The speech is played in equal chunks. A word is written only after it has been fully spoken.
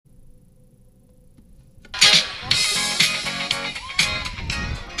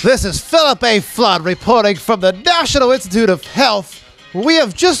This is Phillip A. Flood reporting from the National Institute of Health, where we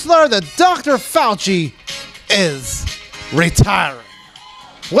have just learned that Dr. Fauci is retiring.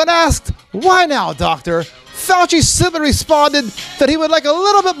 When asked, why now, doctor, Fauci simply responded that he would like a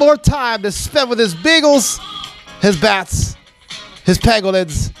little bit more time to spend with his beagles, his bats, his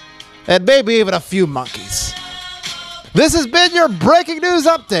pangolins, and maybe even a few monkeys. This has been your breaking news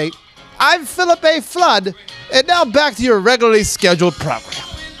update. I'm Phillip A. Flood, and now back to your regularly scheduled program.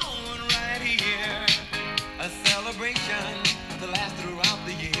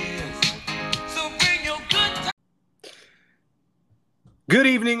 Good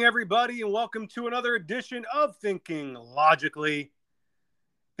evening, everybody, and welcome to another edition of Thinking Logically.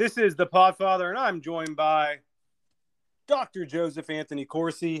 This is the Podfather, and I'm joined by Dr. Joseph Anthony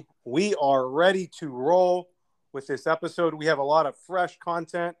Corsi. We are ready to roll with this episode. We have a lot of fresh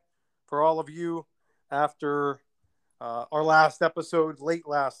content for all of you after our last episode late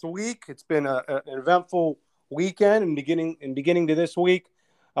last week. It's been an eventful weekend and beginning to this week.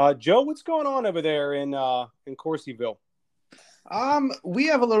 Joe, what's going on over there in Corsiville? We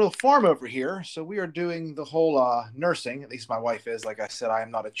have a little farm over here, so we are doing the whole nursing. At least my wife is. Like I said, I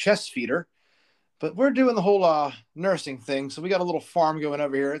am not a chest feeder, but we're doing the whole nursing thing. So we got a little farm going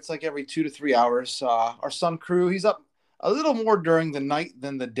over here. It's like every 2 to 3 hours. Our son Crew, he's up a little more during the night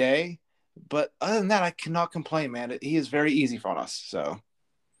than the day, but other than that, I cannot complain, man. He is very easy for us. So,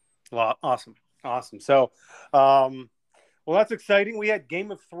 well, awesome. So, well, that's exciting. We had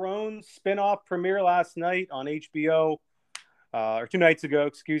Game of Thrones spinoff premiere last night on HBO. Or 2 nights ago,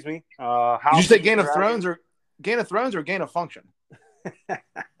 excuse me. Did you say Game of Thrones or Gain of Function?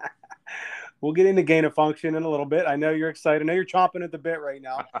 We'll get into Gain of Function in a little bit. I know you're excited. I know you're chomping at the bit right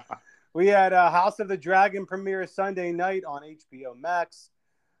now. We had House of the Dragon premiere Sunday night on HBO Max.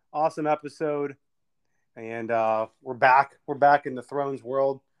 Awesome episode. And we're back. We're back in the Thrones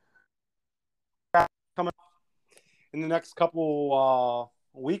world. Coming up in the next couple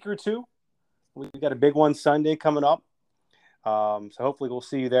week or two. We got a big one Sunday coming up. So hopefully we'll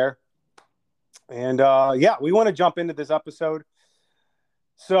see you there. And we want to jump into this episode.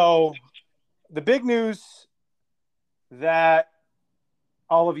 So the big news that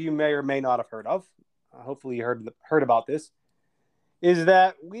all of you may or may not have heard of, hopefully you heard about this, is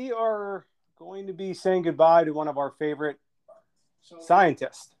that we are going to be saying goodbye to one of our favorite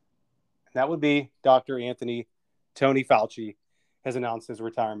scientists. And that would be Dr. Tony Fauci has announced his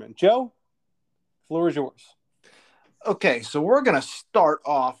retirement. Joe, floor is yours. Okay, so we're going to start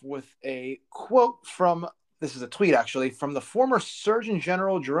off with a quote from, this is a tweet actually, from the former Surgeon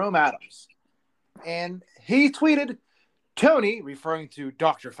General Jerome Adams. And he tweeted, Tony, referring to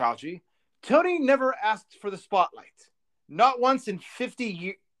Dr. Fauci, Tony never asked for the spotlight. Not once in 50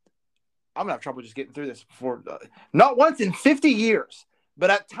 years. I'm going to have trouble just getting through this before. Not once in 50 years. But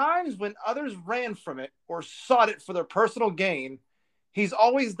at times when others ran from it or sought it for their personal gain, he's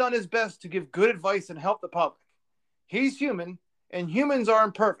always done his best to give good advice and help the public. He's human, and humans are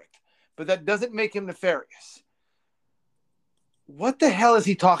imperfect, but that doesn't make him nefarious. What the hell is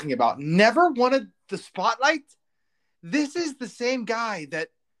he talking about? Never wanted the spotlight? This is the same guy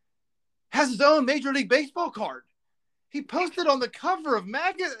that has his own Major League Baseball card. He posted on the cover of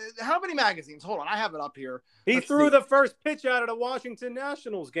how many magazines? Hold on, I have it up here. He threw the first pitch out at a Washington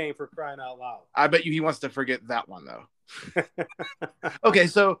Nationals game, for crying out loud. I bet you he wants to forget that one, though. Okay,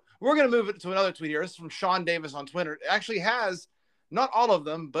 so we're going to move it to another tweet here. This is from Sean Davis on Twitter. It actually has, not all of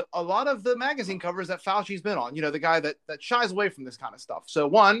them, but a lot of the magazine covers that Fauci's been on. You know, the guy that shies away from this kind of stuff. So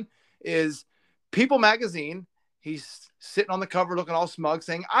one is People magazine. He's sitting on the cover looking all smug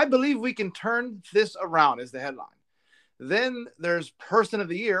saying, I believe we can turn this around is the headline. Then there's Person of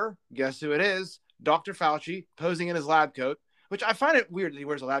the Year. Guess who it is? Dr. Fauci posing in his lab coat, which I find it weird that he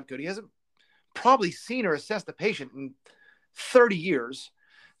wears a lab coat. He hasn't probably seen or assessed a patient in 30 years.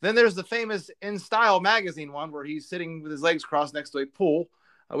 Then there's the famous In Style magazine one where he's sitting with his legs crossed next to a pool.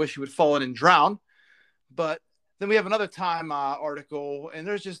 I wish he would fall in and drown. But then we have another Time article, and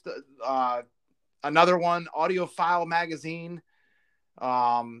there's just another one, Audiophile magazine,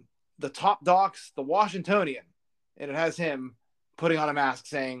 the Top Docs, the Washingtonian. And it has him putting on a mask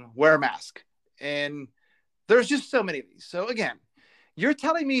saying, wear a mask. And there's just so many of these. So again, you're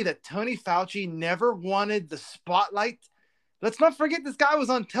telling me that Tony Fauci never wanted the spotlight? Let's not forget this guy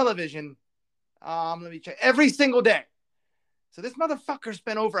was on television. Let me check. Every single day. So this motherfucker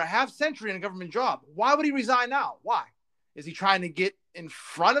spent over a half century in a government job. Why would he resign now? Why? Is he trying to get in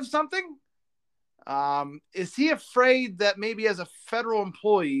front of something? Is he afraid that maybe as a federal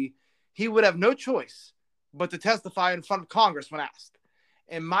employee, he would have no choice but to testify in front of Congress when asked?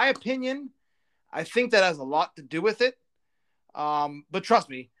 In my opinion, I think that has a lot to do with it. But trust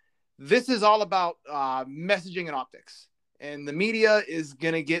me, this is all about messaging and optics. And the media is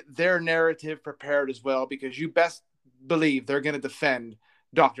going to get their narrative prepared as well, because you best believe they're going to defend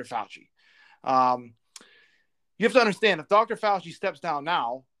Dr. Fauci. You have to understand, if Dr. Fauci steps down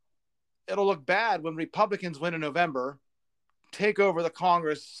now, it'll look bad when Republicans win in November, take over the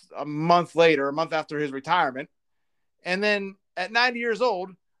Congress a month after his retirement, and then at 90 years old,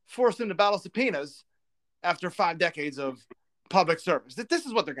 force him to battle subpoenas after 5 decades of public service. This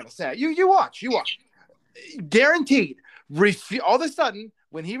is what they're going to say. You watch. Guaranteed. All of a sudden,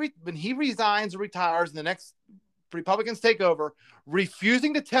 when he resigns or retires and the next Republicans take over,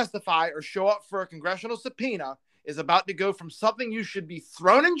 refusing to testify or show up for a congressional subpoena is about to go from something you should be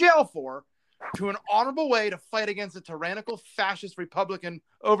thrown in jail for to an honorable way to fight against a tyrannical fascist Republican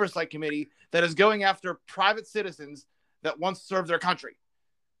oversight committee that is going after private citizens that once served their country.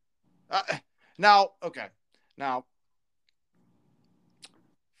 Now,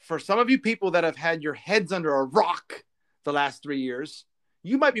 for some of you people that have had your heads under a rock the last 3 years,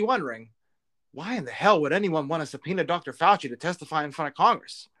 you might be wondering, why in the hell would anyone want to subpoena Dr. Fauci to testify in front of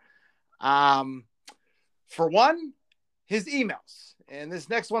Congress? For one, his emails. And this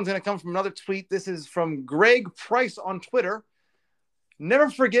next one's going to come from another tweet. This is from Greg Price on Twitter. Never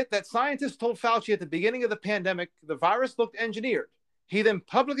forget that scientists told Fauci at the beginning of the pandemic the virus looked engineered. He then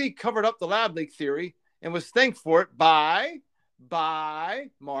publicly covered up the lab leak theory and was thanked for it by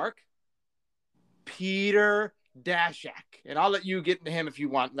Mark, Peter Daszak. And I'll let you get into him if you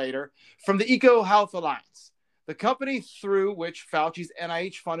want later. From the Eco Health Alliance, the company through which Fauci's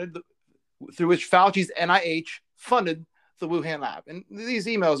NIH funded the Wuhan lab. And these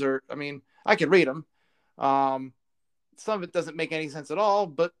emails are, I could read them. Some of it doesn't make any sense at all,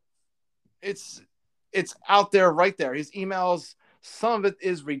 but it's out there right there. His emails, some of it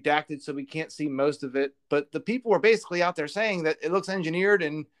is redacted, so we can't see most of it. But the people are basically out there saying that it looks engineered,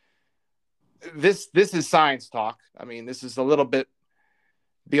 and this is science talk. This is a little bit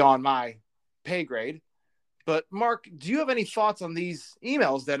beyond my pay grade. But Mark, do you have any thoughts on these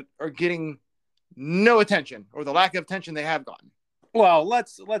emails that are getting no attention, or the lack of attention they have gotten? Well,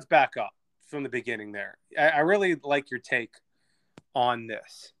 let's back up from the beginning there. I really like your take on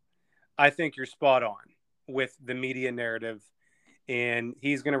this. I think you're spot on with the media narrative, and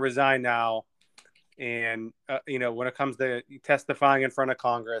he's going to resign now. And, when it comes to testifying in front of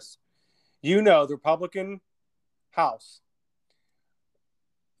Congress, the Republican House,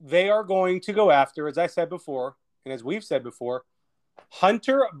 they are going to go after, as I said before, and as we've said before,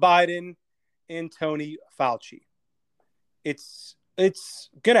 Hunter Biden and Tony Fauci. It's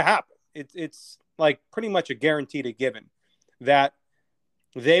going to happen. It's like pretty much a guaranteed a given that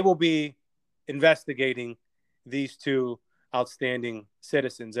they will be investigating these two outstanding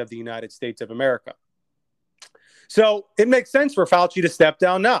citizens of the United States of America. So it makes sense for Fauci to step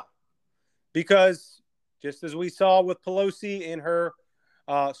down now, because just as we saw with Pelosi in her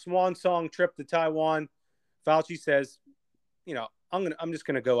swan song trip to Taiwan, Fauci says, I'm just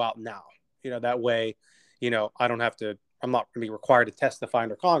going to go out now. That way, I'm not going to be required to testify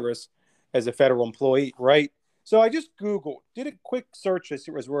under Congress as a federal employee, right? So I just did a quick search as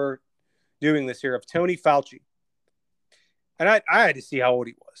we're doing this here of Tony Fauci. And I had to see how old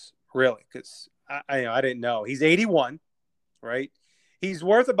he was, really, because I didn't know. He's 81, right? He's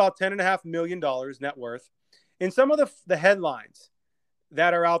worth about $10.5 million net worth. And some of the headlines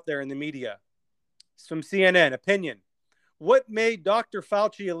that are out there in the media, from CNN, opinion, what made Dr.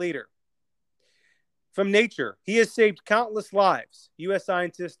 Fauci a leader? From Nature, he has saved countless lives. U.S.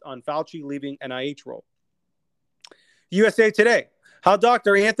 scientist on Fauci leaving NIH role. USA Today, how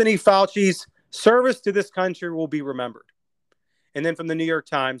Dr. Anthony Fauci's service to this country will be remembered. And then from the New York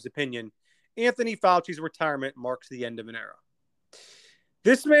Times, opinion, Anthony Fauci's retirement marks the end of an era.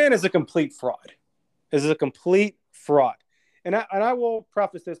 This man is a complete fraud. And I will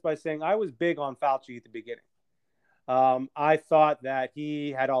preface this by saying I was big on Fauci at the beginning. I thought that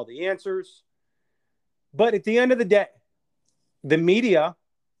he had all the answers. But at the end of the day, the media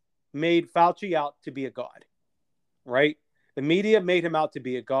made Fauci out to be a god, right? The media made him out to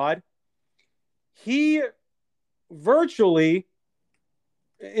be a god. He virtually,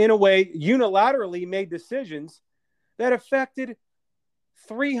 in a way, unilaterally made decisions that affected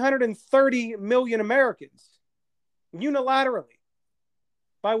 330 million Americans unilaterally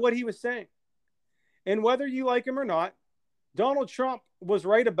by what he was saying. And whether you like him or not, Donald Trump was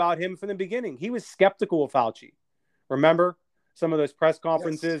right about him from the beginning. He was skeptical of Fauci. Remember some of those press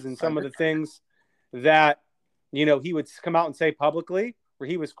conferences and some of the things that, he would come out and say publicly where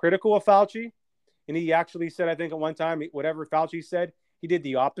he was critical of Fauci. And he actually said, I think at one time, whatever Fauci said, he did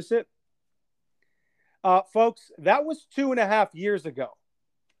the opposite. Folks, that was 2.5 years ago.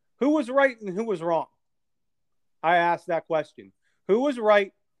 Who was right and who was wrong? I asked that question. Who was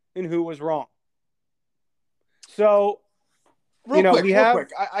right and who was wrong? So, Real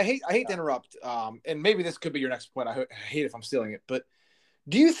quick. I hate to interrupt. And maybe this could be your next point. I hate if I'm stealing it, but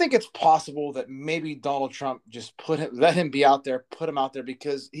do you think it's possible that maybe Donald Trump just let him be out there, put him out there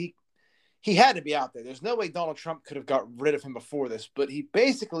because he had to be out there? There's no way Donald Trump could have got rid of him before this, but he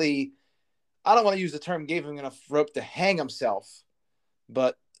basically, I don't want to use the term, gave him enough rope to hang himself,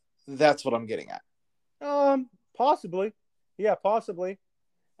 but that's what I'm getting at. Possibly. Yeah, possibly.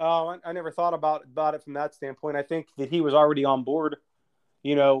 I never thought about it from that standpoint. I think that he was already on board,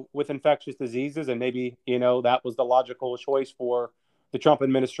 with infectious diseases, and maybe, that was the logical choice for the Trump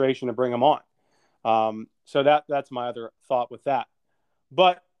administration to bring him on. So that's my other thought with that.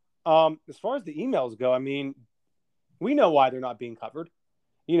 But as far as the emails go, I mean, we know why they're not being covered.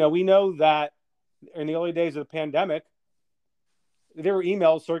 We know that in the early days of the pandemic, there were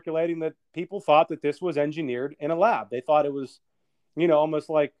emails circulating that people thought that this was engineered in a lab. They thought it was, almost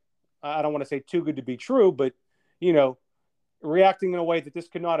like, I don't want to say too good to be true, but, reacting in a way that this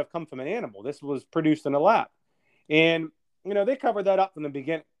could not have come from an animal. This was produced in a lab. And, they covered that up from the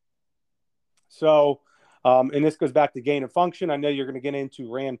beginning. So, and this goes back to gain of function. I know you're going to get into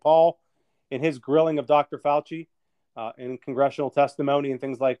Rand Paul and his grilling of Dr. Fauci in congressional testimony and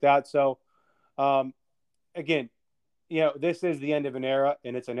things like that. So, again, this is the end of an era,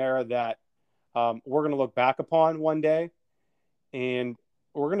 and it's an era that we're going to look back upon one day, and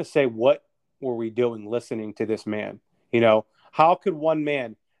we're going to say, what were we doing listening to this man? How could one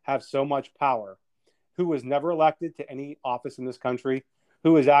man have so much power, who was never elected to any office in this country,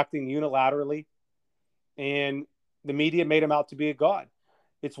 who is acting unilaterally, and the media made him out to be a god?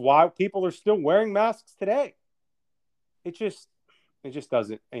 It's why people are still wearing masks today. It just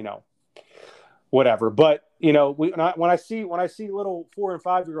doesn't, whatever. But, when I see little 4 and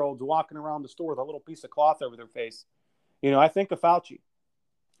 5 year olds walking around the store with a little piece of cloth over their face, I think of Fauci.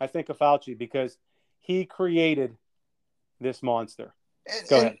 I think of Fauci because he created this monster.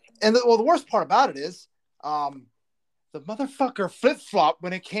 Go ahead. And the worst part about it is the motherfucker flip-flopped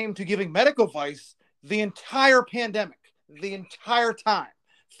when it came to giving medical advice the entire pandemic, the entire time.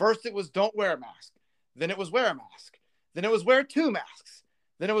 First, it was don't wear a mask. Then it was wear a mask. Then it was wear 2 masks.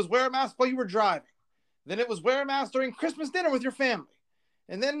 Then it was wear a mask while you were driving. Then it was wear a mask during Christmas dinner with your family.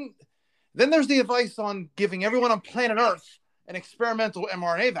 And then there's the advice on giving everyone on planet Earth an experimental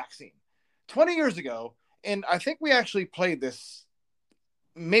mRNA vaccine. 20 years ago, and I think we actually played this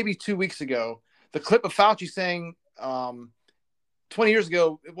maybe 2 weeks ago, the clip of Fauci saying 20 years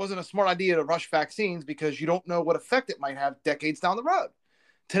ago, it wasn't a smart idea to rush vaccines because you don't know what effect it might have decades down the road.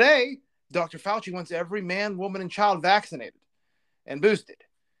 Today, Dr. Fauci wants every man, woman, and child vaccinated and boosted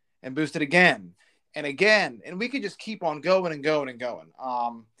again and again. And we could just keep on going and going and going.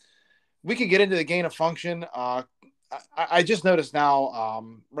 We could get into the gain of function. I just noticed now,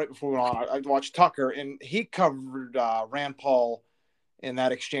 right before we went on, I watched Tucker, and he covered Rand Paul in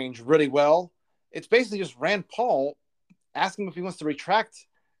that exchange really well. It's basically just Rand Paul asking him if he wants to retract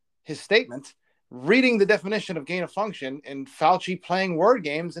his statement, reading the definition of gain of function, and Fauci playing word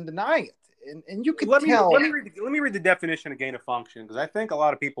games and denying it. And you could tell. Let me read the definition of gain of function, because I think a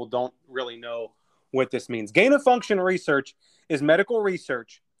lot of people don't really know what this means. Gain of function research is medical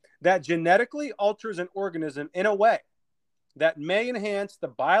research that genetically alters an organism in a way that may enhance the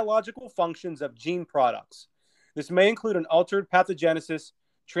biological functions of gene products. This may include an altered pathogenesis,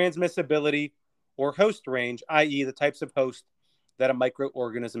 transmissibility, or host range, i.e. the types of host that a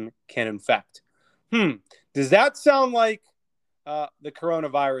microorganism can infect. Does that sound like the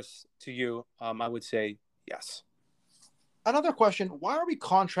coronavirus to you? I would say yes. Another question, why are we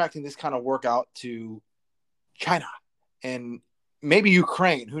contracting this kind of work out to China and maybe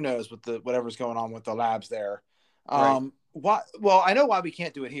Ukraine? Who knows with whatever's going on with the labs there. Right. Why? Well, I know why we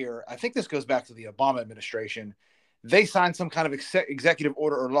can't do it here. I think this goes back to the Obama administration. They signed some kind of executive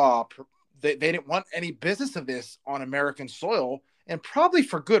order or law. They didn't want any business of this on American soil, and probably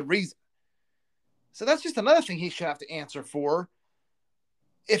for good reason. So that's just another thing he should have to answer for.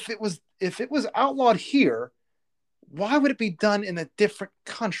 If it was outlawed here, why would it be done in a different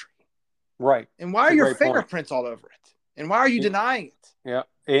country? Right. And why are your fingerprints all over it? And why are you denying it?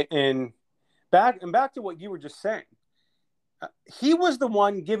 Yeah. And back to what you were just saying. He was the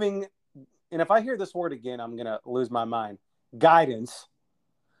one giving, and if I hear this word again, I'm going to lose my mind, guidance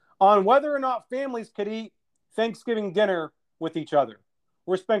on whether or not families could eat Thanksgiving dinner with each other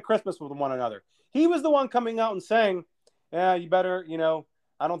or spend Christmas with one another. He was the one coming out and saying, yeah, you better,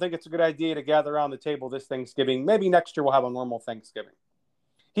 I don't think it's a good idea to gather around the table this Thanksgiving. Maybe next year we'll have a normal Thanksgiving.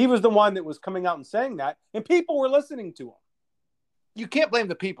 He was the one that was coming out and saying that, and people were listening to him. You can't blame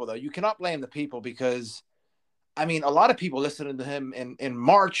the people, though. You cannot blame the people because, I mean, a lot of people listened to him in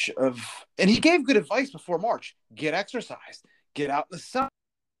March and he gave good advice before March. Get exercise. Get out in the sun.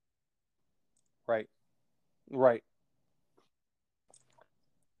 Right. Right.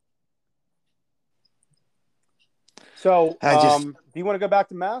 So, do you want to go back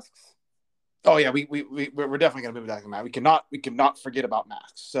to masks? Oh yeah, we're definitely going to move back to masks. We cannot forget about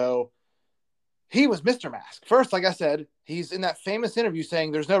masks. So he was Mr. Mask. First, like I said, he's in that famous interview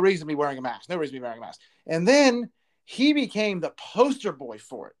saying there's no reason to be wearing a mask. No reason to be wearing a mask. And then he became the poster boy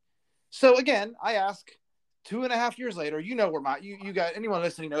for it. So again, I ask 2.5 years later, you know where you got anyone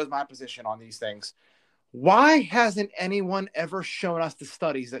listening knows my position on these things. Why hasn't anyone ever shown us the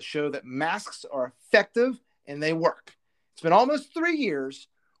studies that show that masks are effective and they work? It's been almost 3 years.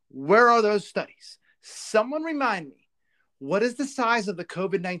 Where are those studies? Someone remind me, what is the size of the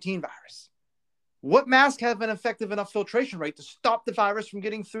COVID-19 virus? What masks have an effective enough filtration rate to stop the virus from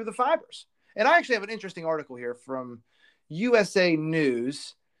getting through the fibers? And I actually have an interesting article here from USA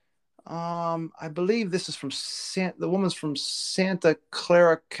News. I believe this is from the woman's from Santa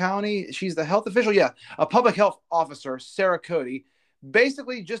Clara County. She's the health official. Yeah, a public health officer, Sarah Cody,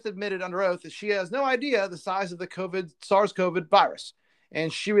 basically just admitted under oath that she has no idea the size of the SARS-CoV virus.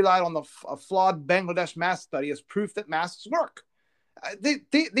 And she relied on a flawed Bangladesh mask study as proof that masks work.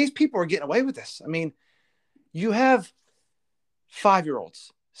 These people are getting away with this. I mean, you have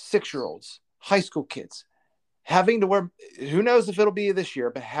 5-year-olds, 6-year-olds, high school kids having to wear, who knows if it'll be this year,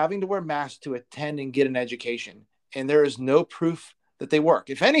 but having to wear masks to attend and get an education. And there is no proof that they work.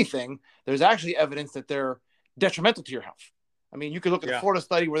 If anything, there's actually evidence that they're detrimental to your health. I mean, you could look at the Florida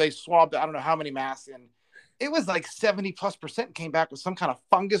study where they swabbed, I don't know how many masks, and it was like 70+% came back with some kind of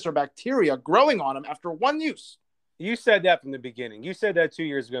fungus or bacteria growing on them after one use. You said that from the beginning. You said that 2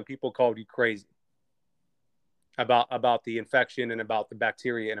 years ago, and people called you crazy about the infection and about the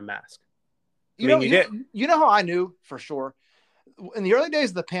bacteria in a mask. You know how I knew for sure? In the early days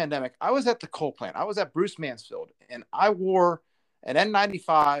of the pandemic, I was at the coal plant. I was at Bruce Mansfield, and I wore an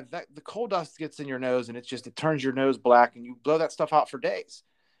N95. The coal dust gets in your nose, and it turns your nose black, and you blow that stuff out for days.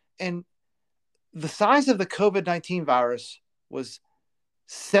 And the size of the COVID-19 virus was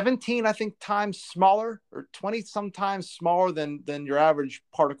 17, I think, times smaller, or 20 sometimes smaller than your average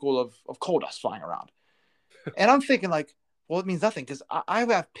particle of coal dust flying around. And I'm thinking like, well, it means nothing because I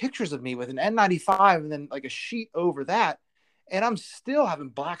have pictures of me with an N95 and then like a sheet over that, and I'm still having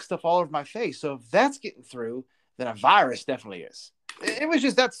black stuff all over my face. So if that's getting through, then a virus definitely is. It was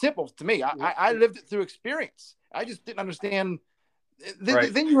just that simple to me. I lived it through experience. I just didn't understand.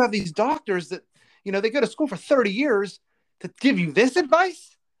 Then you have these doctors that, they go to school for 30 years to give you this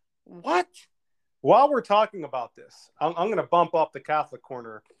advice? What? While we're talking about this, I'm going to bump up the Catholic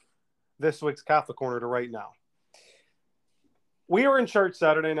Corner, this week's Catholic Corner to right now. We were in church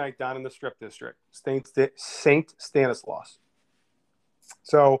Saturday night down in the Strip District, St. Stanislaus.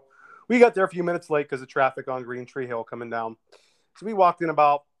 So we got there a few minutes late because of traffic on Green Tree Hill coming down. So we walked in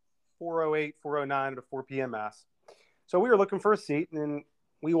about 4:08, 4:09 at a 4 p.m. Mass. So we were looking for a seat, and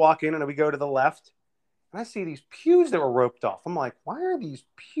we walk in and we go to the left. And I see these pews that were roped off. I'm like, why are these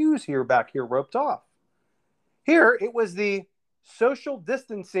pews back here roped off? Here, it was the social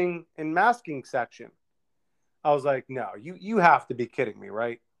distancing and masking section. I was like, no, you have to be kidding me,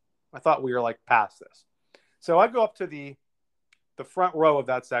 right? I thought we were like past this. So I go up to the front row of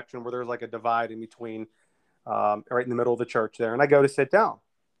that section where there's like a divide in between, right in the middle of the church there. And I go to sit down.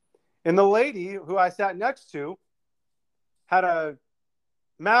 And the lady who I sat next to had a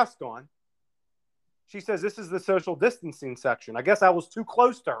mask on. She says, this is the social distancing section. I guess I was too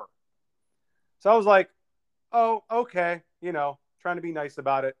close to her. So I was like, oh, okay, trying to be nice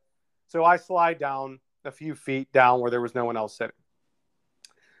about it. So I slide down a few feet down where there was no one else sitting.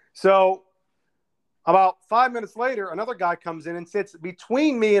 So about 5 minutes later, another guy comes in and sits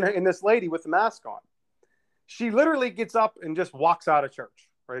between me and this lady with the mask on. She literally gets up and just walks out of church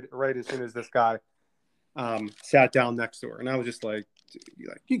right as soon as this guy sat down next to her. And I was just like,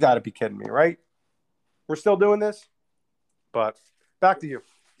 you got to be kidding me, right? We're still doing this? But back to you.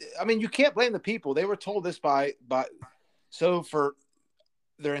 I mean, you can't blame the people. They were told this so for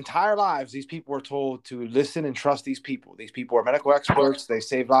their entire lives, these people were told to listen and trust these people. These people are medical experts. They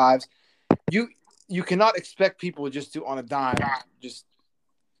save lives. You cannot expect people just to, on a dime, just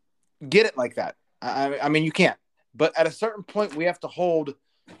get it like that. I mean, you can't. But at a certain point, we have to hold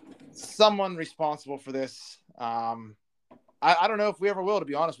someone responsible for this. I don't know if we ever will, to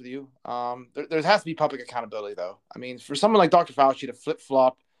be honest with you. There has to be public accountability, though. I mean, for someone like Dr. Fauci to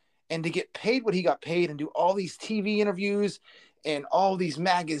flip-flop and to get paid what he got paid and do all these TV interviews and all these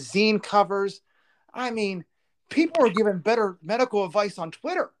magazine covers. I mean, people are giving better medical advice on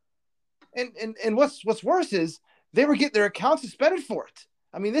Twitter. And what's worse is they were getting their accounts suspended for it.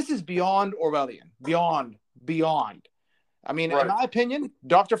 I mean, this is beyond Orwellian, beyond. I mean, Right. In my opinion,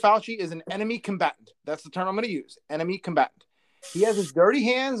 Dr. Fauci is an enemy combatant. That's the term I'm going to use, enemy combatant. He has his dirty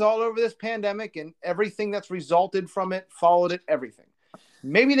hands all over this pandemic and everything that's resulted from it, followed it, everything.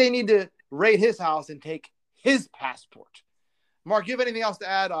 Maybe they need to raid his house and take his passport. Mark, you have anything else to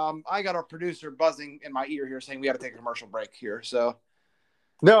add? I got our producer buzzing in my ear here saying we got to take a commercial break here. So,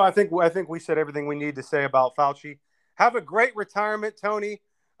 no, I think we said everything we need to say about Fauci. Have a great retirement, Tony.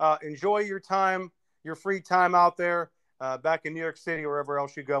 Enjoy your time, your free time out there, back in New York City, or wherever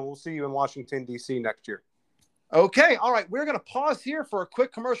else you go. We'll see you in Washington, D.C. next year. Okay. All right. We're going to pause here for a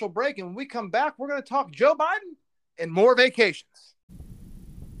quick commercial break. And when we come back, we're going to talk Joe Biden and more vacations.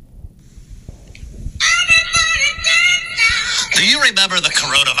 Do you remember the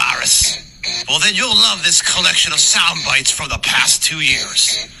coronavirus? Well, then you'll love this collection of sound bites from the past 2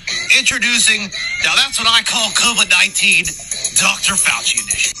 years. Introducing, now that's what I call COVID-19 Dr. Fauci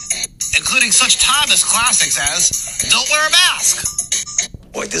edition, including such timeless classics as Don't Wear a Mask.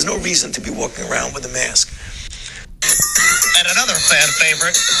 Boy, there's no reason to be walking around with a mask. And another fan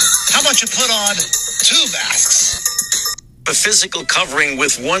favorite, how about you put on 2 masks? A physical covering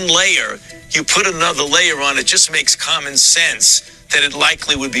with one layer, you put another layer on, it just makes common sense that it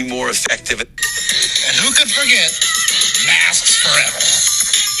likely would be more effective. And who could forget masks forever?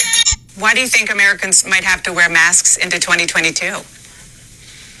 Why do you think Americans might have to wear masks into 2022?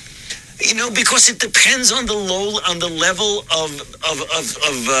 You know, because it depends on the level of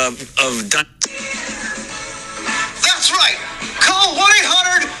That's right. Call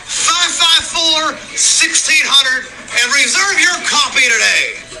 1-800-554-1600 and reserve your copy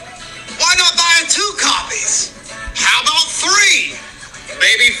today. Why not buy 2 copies? How about 3?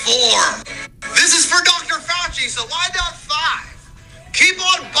 Maybe 4. This is for Dr. Fauci, so why not 5? Keep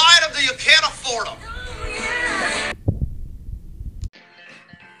on buying them till you can't afford them.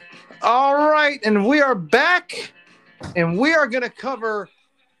 All right. And we are back. And we are going to cover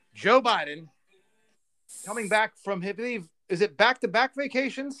Joe Biden coming back from, I believe, is it back-to-back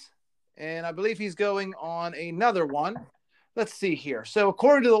vacations? And I believe he's going on another one. Let's see here. So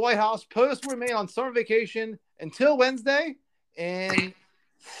according to the White House, POTUS will remain on summer vacation until Wednesday and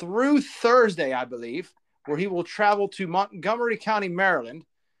through Thursday, I believe, where he will travel to Montgomery County, Maryland,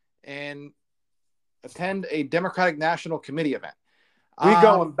 and attend a Democratic National Committee event. We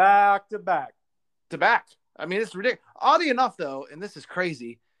going back to back. To back. I mean, it's ridiculous. Oddly enough, though, and this is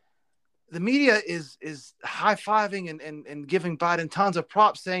crazy, the media is high-fiving and giving Biden tons of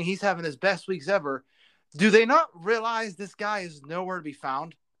props, saying he's having his best weeks ever. Do they not realize this guy is nowhere to be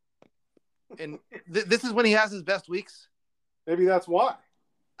found? And this is when he has his best weeks? Maybe that's why.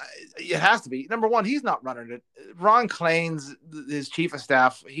 It has to be. Number one, he's not running it. Ron Klain's his chief of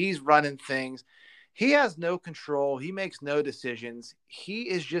staff. He's running things. He has no control. He makes no decisions. He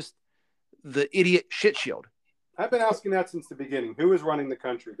is just the idiot shit shield. I've been asking that since the beginning. Who is running the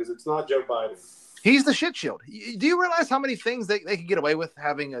country? Because it's not Joe Biden. He's the shit shield. Do you realize how many things they could get away with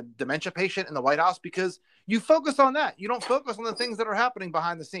having a dementia patient in the White House? Because you focus on that. You don't focus on the things that are happening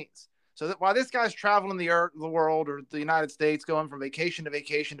behind the scenes. So that while this guy's traveling the world or the United States, going from vacation to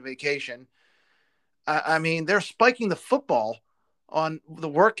vacation to vacation, I mean, they're spiking the football on the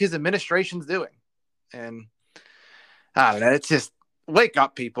work his administration's doing. And I don't know. It's just wake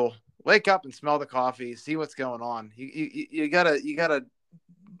up, people. Wake up and smell the coffee. See what's going on. You got a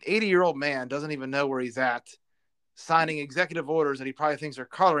 80-year-old man doesn't even know where he's at, signing executive orders that he probably thinks are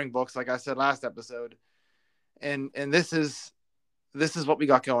coloring books, like I said last episode. And this is what we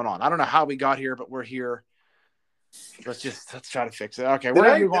got going on. I don't know how we got here, but we're here. Let's try to fix it. Okay. Did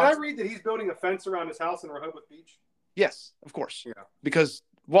I read that he's building a fence around his house in Rehoboth Beach? Yes, of course. Yeah. Because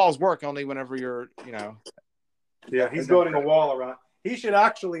walls work only whenever you're, Yeah, he's building a wall around. He should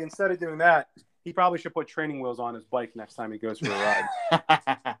actually, instead of doing that, he probably should put training wheels on his bike next time he goes for a ride.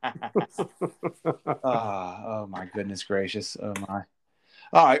 Oh, my goodness gracious. Oh, my.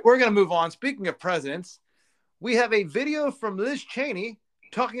 All right, we're going to move on. Speaking of presidents, we have a video from Liz Cheney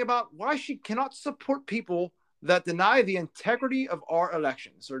talking about why she cannot support people that deny the integrity of our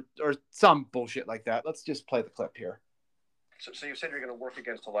elections or some bullshit like that. Let's just play the clip here. So you said you're going to work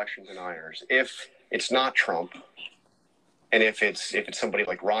against election deniers. If it's not Trump, and if it's somebody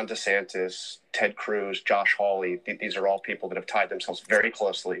like Ron DeSantis, Ted Cruz, Josh Hawley, these are all people that have tied themselves very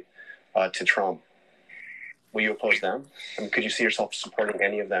closely to Trump. Will you oppose them? I mean, could you see yourself supporting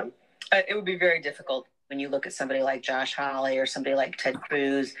any of them? It would be very difficult when you look at somebody like Josh Hawley or somebody like Ted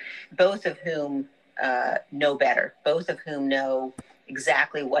Cruz, both of whom know better, both of whom know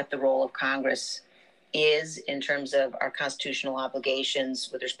exactly what the role of Congress is in terms of our constitutional obligations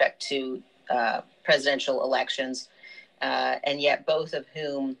with respect to presidential elections, and yet both of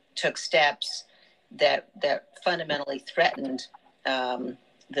whom took steps that fundamentally threatened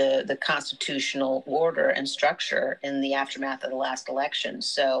the constitutional order and structure in the aftermath of the last election.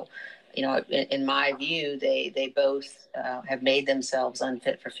 So, in my view, they both have made themselves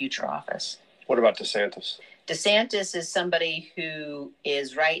unfit for future office. What about DeSantis? DeSantis is somebody who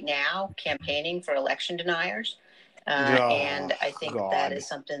is right now campaigning for election deniers. And I think that is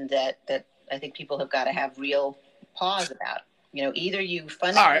something that I think people have got to have real pause about. Either you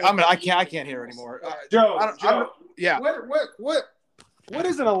fundamentally... All right, I can't hear anymore. Joe, yeah. What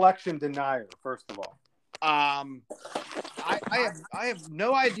is an election denier, first of all? I have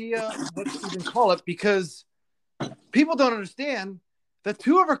no idea what to even call it, because people don't understand that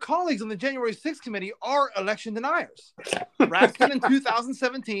two of our colleagues on the January 6th committee are election deniers. Raskin in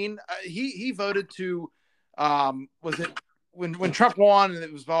 2017, he voted to, was it when Trump won and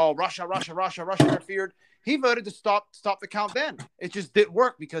it was all Russia interfered? He voted to stop the count then. It just didn't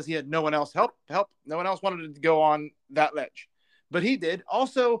work because he had no one else help. No one else wanted to go on that ledge. But he did.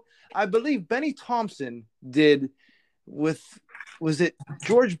 Also, I believe Benny Thompson did with, was it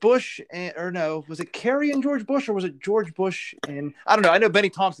George Bush was it Kerry and George Bush, or was it George Bush and, I don't know. I know Benny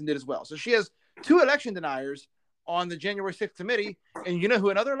Thompson did as well. So she has two election deniers on the January 6th committee. And you know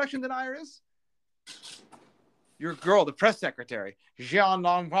who another election denier is? Your girl, the press secretary, Jean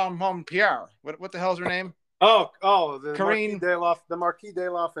Pierre. What the hell's her name? Oh, the Karine Marquis de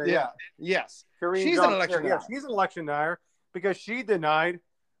Lafayette. Yeah. Yes. Karine She's an election denier. Yeah, she's an election denier because she denied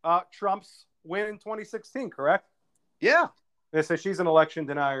Trump's win in 2016, correct? Yeah. So she's an election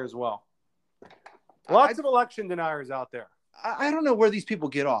denier as well. Lots of election deniers out there. I don't know where these people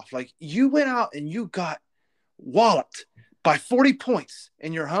get off. Like, you went out and you got walloped by 40 points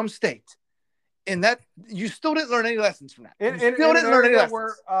in your home state. And that you still didn't learn any lessons from that. In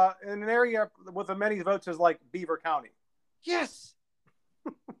an area with as many votes as like Beaver County. Yes.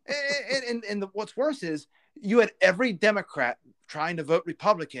 and what's worse is you had every Democrat trying to vote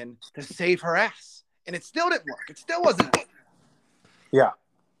Republican to save her ass. And it still didn't work. It still wasn't. Yeah.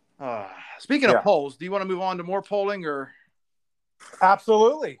 Speaking of polls, do you want to move on to more polling or?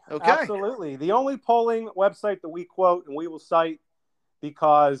 Absolutely. Okay. Absolutely. The only polling website that we quote and we will cite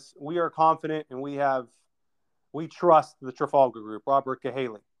because we are confident and we trust the Trafalgar Group, Robert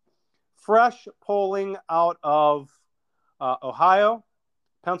Cahaley. Fresh polling out of Ohio,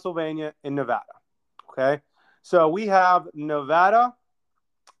 Pennsylvania, and Nevada. Okay. So we have Nevada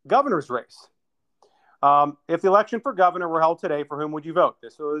governor's race. If the election for governor were held today, for whom would you vote?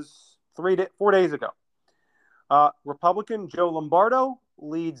 This was 4 days ago. Republican Joe Lombardo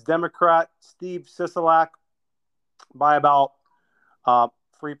leads Democrat Steve Sisolak by about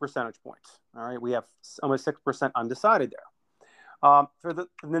 3 percentage points. All right, we have almost 6% undecided there. For the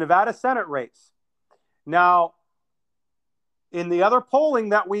Nevada Senate race. Now, in the other polling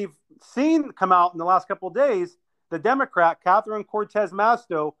that we've seen come out in the last couple of days, the Democrat Catherine Cortez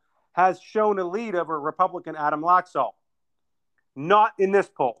Masto has shown a lead over Republican Adam Laxalt. Not in this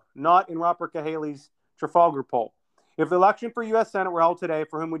poll, not in Robert Cahaley's Trafalgar poll. If the election for U.S. Senate were held today,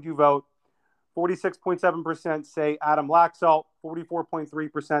 for whom would you vote? 46.7% say Adam Laxalt,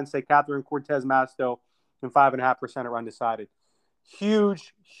 44.3% say Catherine Cortez Masto, and 5.5% are undecided.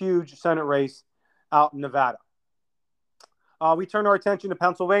 Huge, huge Senate race out in Nevada. We turn our attention to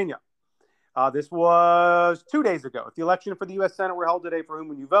Pennsylvania. This was 2 days ago. If the election for the U.S. Senate were held today, for whom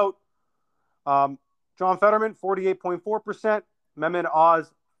would you vote? John Fetterman, 48.4%. Mehmet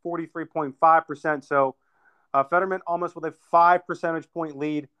Oz, 43.5%. So Fetterman almost with a 5 percentage point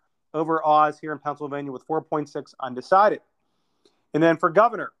lead over Oz here in Pennsylvania with 4.6 undecided. And then for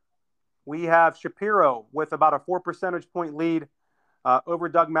governor, we have Shapiro with about a 4 percentage point lead over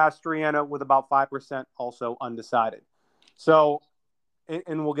Doug Mastriano with about 5% also undecided. So,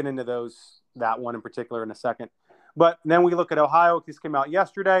 and we'll get into that one in particular in a second. But then we look at Ohio. This came out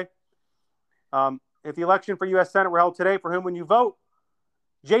yesterday. If the election for U.S. Senate were held today, for whom would you vote?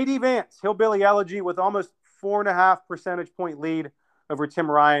 J.D. Vance, Hillbilly Elegy with almost 4.5 percentage point lead over Tim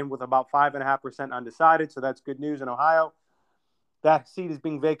Ryan with about 5.5% undecided. So that's good news in Ohio. That seat is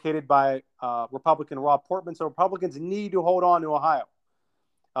being vacated by Republican Rob Portman. So Republicans need to hold on to Ohio.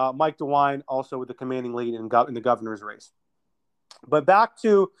 Mike DeWine also with the commanding lead in the governor's race. But back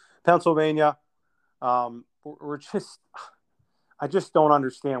to Pennsylvania, I just don't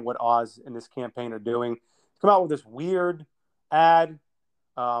understand what Oz and this campaign are doing. Come out with this weird ad,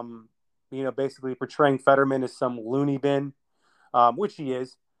 basically portraying Fetterman as some loony bin, which he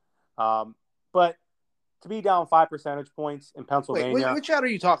is. But to be down 5 percentage points in Wait, Pennsylvania. which ad are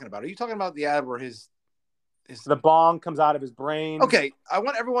you talking about? Are you talking about the ad where his the bong comes out of his brain? Okay, I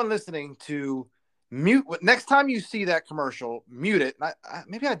want everyone listening to mute. Next time you see that commercial, mute it.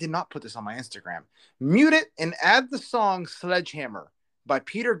 Maybe I did not put this on my Instagram. Mute it and add the song Sledgehammer by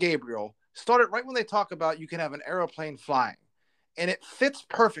Peter Gabriel. Start it right when they talk about you can have an aeroplane flying. And it fits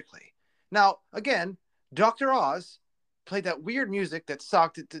perfectly. Now, again, Dr. Oz played that weird music that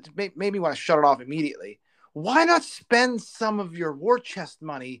sucked. It made me want to shut it off immediately. Why not spend some of your war chest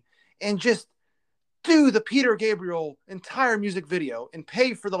money and just do the Peter Gabriel entire music video and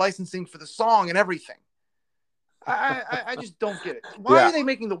pay for the licensing for the song and everything? I just don't get it. Why are they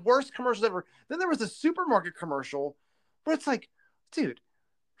making the worst commercials ever? Then there was the supermarket commercial where it's like, dude,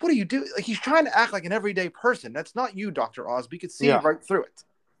 what do you do? Like, he's trying to act like an everyday person. That's not you, Dr. Oz. We could see right through it.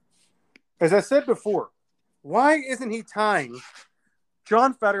 As I said before, why isn't he tying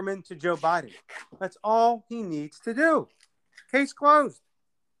John Fetterman to Joe Biden? That's all he needs to do. Case closed.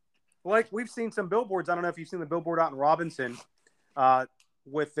 Like, we've seen some billboards. I don't know if you've seen the billboard out in Robinson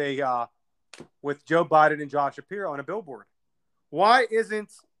with Joe Biden and Josh Shapiro on a billboard. Why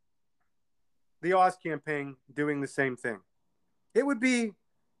isn't the Oz campaign doing the same thing? It would be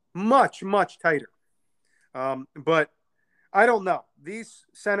much, much tighter. But I don't know. These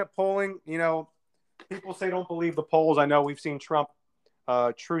Senate polling, people say don't believe the polls. I know we've seen Trump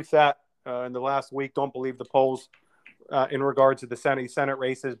truth that in the last week. Don't believe the polls in regards to the Senate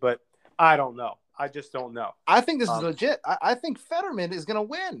races, but I don't know. I just don't know. I think this is legit. I think Fetterman is going to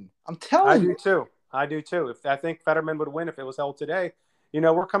win. I'm telling you. I do too. I think Fetterman would win if it was held today.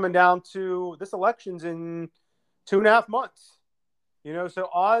 We're coming down to this election's in 2.5 months. So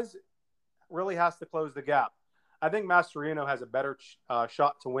Oz really has to close the gap. I think Mascherino has a better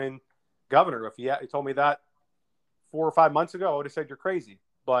shot to win governor. If he told me that 4 or 5 months ago, I would have said you're crazy.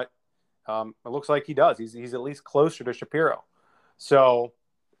 But it looks like he does. He's at least closer to Shapiro. So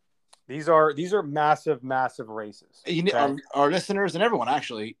these are massive, massive races. Our listeners and everyone,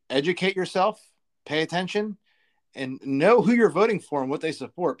 actually, educate yourself, pay attention, and know who you're voting for and what they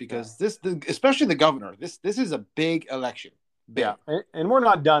support, because especially the governor, this is a big election. Big. Yeah, and we're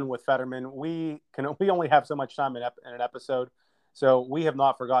not done with Fetterman. We only have so much time in an episode, so we have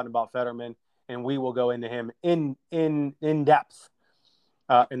not forgotten about Fetterman, and we will go into him in depth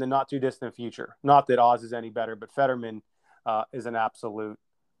in the not too distant future. Not that Oz is any better, but Fetterman is an absolute.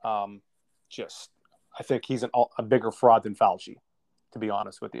 I think he's a bigger fraud than Fauci, to be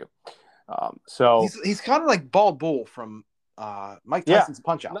honest with you. So he's kind of like Bald Bull from Mike Tyson's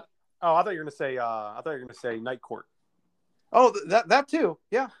Punch Out. Oh, I thought you were going to say Night Court. Oh, that too.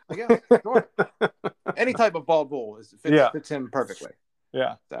 Yeah, I guess. Sure. Any type of Bald Bull fits him perfectly.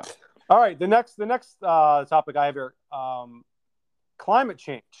 Yeah. So. All right. The next topic I have here, climate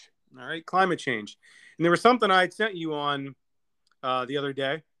change. All right, climate change. And there was something I had sent you on the other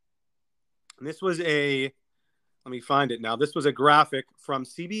day. And this was let me find it now. This was a graphic from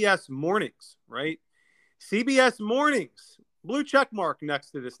CBS Mornings, right? CBS Mornings, blue check mark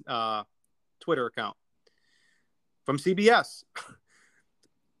next to this Twitter account from CBS.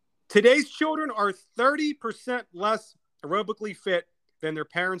 Today's children are 30% less aerobically fit than their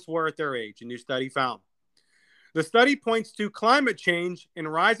parents were at their age, a new study found. The study points to climate change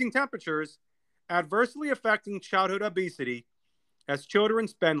and rising temperatures adversely affecting childhood obesity as children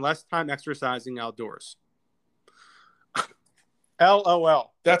spend less time exercising outdoors.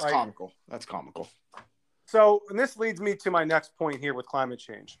 LOL. That's right? Comical. That's comical. So, and this leads me to my next point here with climate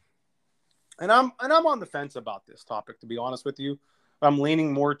change. And I'm on the fence about this topic, to be honest with you. I'm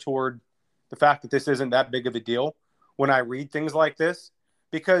leaning more toward the fact that this isn't that big of a deal when I read things like this,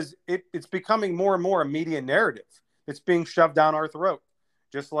 because it's becoming more and more a media narrative. It's being shoved down our throat,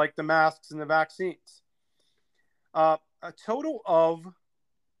 just like the masks and the vaccines. A total of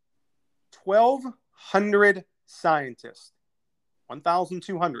 1,200 scientists,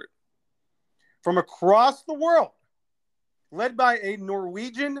 1,200, from across the world, led by a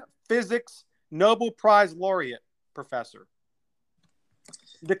Norwegian physics Nobel Prize laureate professor,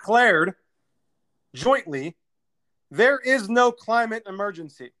 declared jointly, there is no climate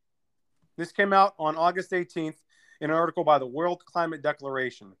emergency. This came out on August 18th in an article by the World Climate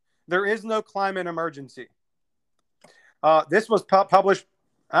Declaration. There is no climate emergency. This was published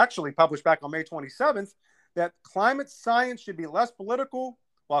back on May 27th, that climate science should be less political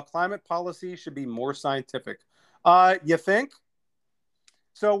while climate policy should be more scientific. You think?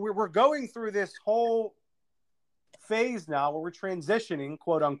 So we're going through this whole phase now where we're transitioning,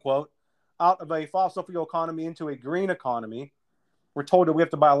 quote unquote, out of a fossil fuel economy into a green economy. We're told that we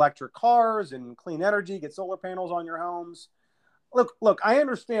have to buy electric cars and clean energy, get solar panels on your homes. Look, I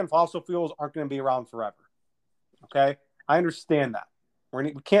understand fossil fuels aren't going to be around forever. Okay, I understand that.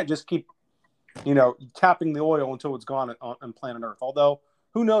 We can't just keep, tapping the oil until it's gone on planet Earth. Although,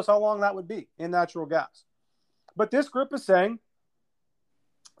 who knows how long that would be in natural gas. But this group is saying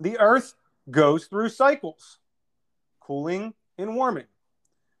the Earth goes through cycles, cooling and warming.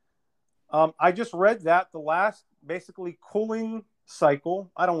 I just read that the last basically cooling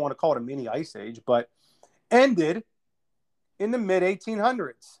cycle, I don't want to call it a mini ice age, but ended in the mid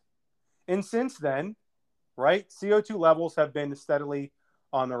 1800s. And since then, right, CO2 levels have been steadily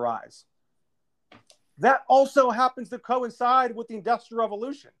on the rise. That also happens to coincide with the Industrial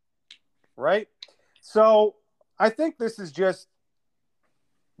Revolution, right? So I think this is just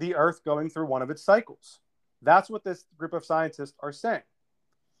the Earth going through one of its cycles. That's what this group of scientists are saying.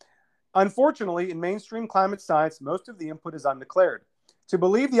 Unfortunately, in mainstream climate science, most of the input is undeclared. To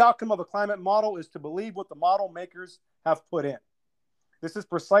believe the outcome of a climate model is to believe what the model makers have put in. This is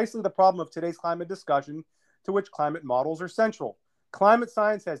precisely the problem of today's climate discussion, to which climate models are central. Climate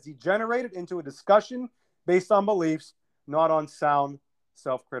science has degenerated into a discussion based on beliefs, not on sound,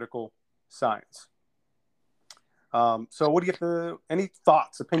 self-critical science. So what do you have any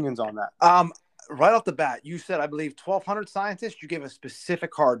thoughts, opinions on that? Right off the bat, you said, I believe, 1,200 scientists. You gave a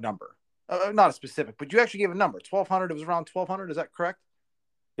specific hard number. Not a specific, but you actually gave a number. 1,200, it was around 1,200. Is that correct?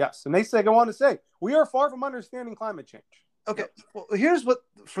 Yes. And go on to say, we are far from understanding climate change. Okay. Well, here's what,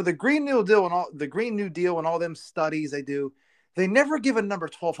 for the Green New Deal and all them studies they do, they never give a number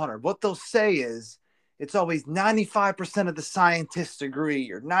 1,200. What they'll say is it's always 95% of the scientists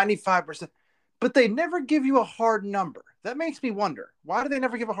agree or 95%, but they never give you a hard number. That makes me wonder, why do they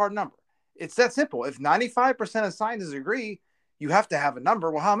never give a hard number? It's that simple. If 95% of scientists agree, you have to have a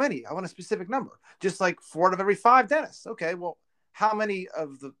number. Well, how many? I want a specific number. Just like 4 out of every 5 dentists. Okay, well, how many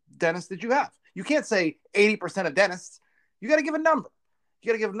of the dentists did you have? You can't say 80% of dentists. You got to give a number. You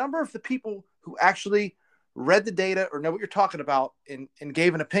got to give a number of the people who actually read the data or know what you're talking about and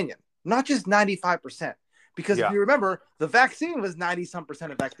gave an opinion, not just 95%. Because if you remember, the vaccine was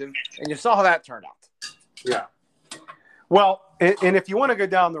 90-some% effective, and you saw how that turned out. Yeah. Well, and if you want to go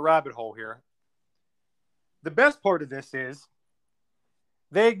down the rabbit hole here, the best part of this is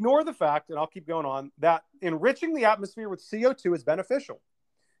they ignore the fact, and I'll keep going on, that enriching the atmosphere with CO2 is beneficial.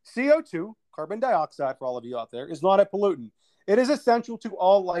 CO2, carbon dioxide for all of you out there, is not a pollutant. It is essential to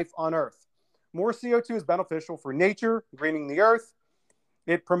all life on Earth. More CO2 is beneficial for nature, greening the Earth.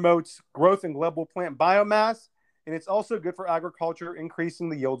 It promotes growth in global plant biomass, and it's also good for agriculture, increasing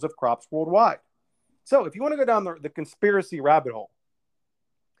the yields of crops worldwide. So if you want to go down the conspiracy rabbit hole,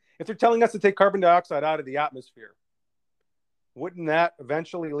 if they're telling us to take carbon dioxide out of the atmosphere, wouldn't that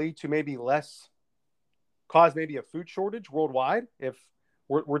eventually lead to cause maybe a food shortage worldwide if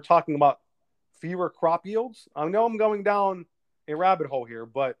we're talking about fewer crop yields? I know I'm going down a rabbit hole here,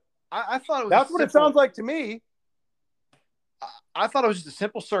 but I thought that's what it sounds like to me. I thought it was just a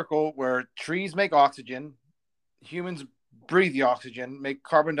simple circle where trees make oxygen, humans breathe the oxygen, make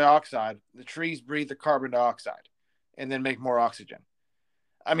carbon dioxide, the trees breathe the carbon dioxide, and then make more oxygen.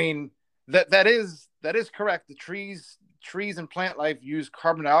 I mean, that is correct. The trees and plant life use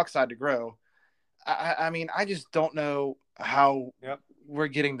carbon dioxide to grow. I mean, I just don't know how we're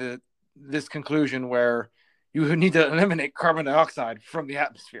getting to this conclusion where you need to eliminate carbon dioxide from the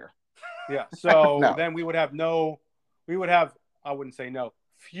atmosphere. Yeah. So then we would have I wouldn't say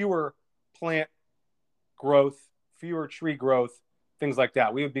fewer plant growth, fewer tree growth, things like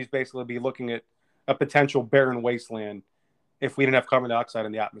that. We would basically be looking at a potential barren wasteland if we didn't have carbon dioxide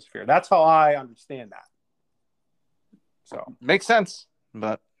in the atmosphere. That's how I understand that. So makes sense,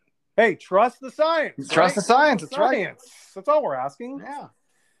 but hey, trust the science. Trust the science. That's right. That's all we're asking. Yeah.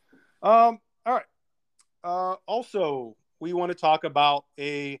 All right. Also, we want to talk about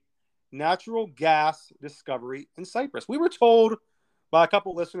a natural gas discovery in Cyprus. We were told by a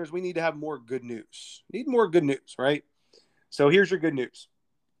couple listeners we need to have more good news. Need more good news, right? So here's your good news.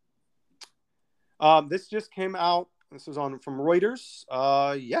 This just came out. This was from Reuters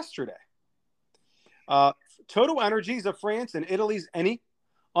yesterday. Total Energies of France and Italy's Eni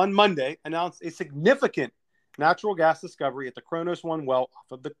on Monday announced a significant natural gas discovery at the Kronos 1 well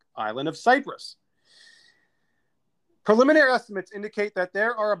off of the island of Cyprus. Preliminary estimates indicate that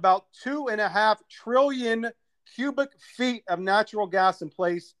there are about 2.5 trillion cubic feet of natural gas in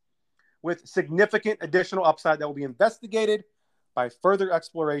place, with significant additional upside that will be investigated by further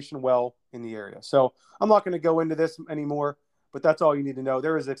exploration well in the area. So I'm not going to go into this anymore, but that's all you need to know.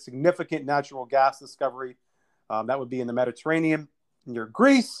 There is a significant natural gas discovery that would be in the Mediterranean near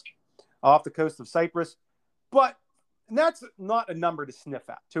Greece, off the coast of Cyprus. But that's not a number to sniff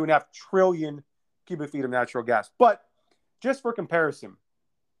at, 2.5 trillion cubic feet of natural gas. But just for comparison,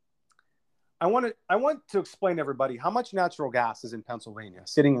 I want to explain to everybody how much natural gas is in Pennsylvania,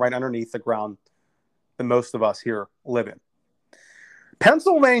 sitting right underneath the ground that most of us here live in.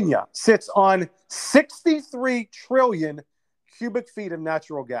 Pennsylvania sits on 63 trillion cubic feet of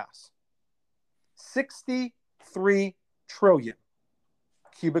natural gas. 63 trillion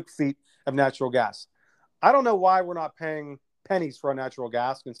cubic feet of natural gas. I don't know why we're not paying pennies for our natural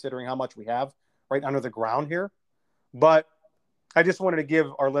gas, considering how much we have right under the ground here. But I just wanted to give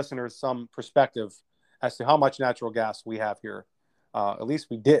our listeners some perspective as to how much natural gas we have here. At least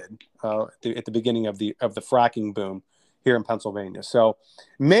we did at the beginning of the fracking boom here in Pennsylvania. So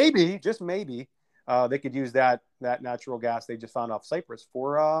maybe, just maybe, they could use that natural gas they just found off Cyprus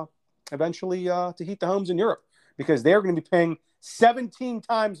for eventually to heat the homes in Europe, because they're going to be paying 17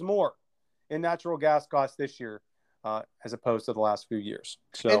 times more in natural gas costs this year as opposed to the last few years.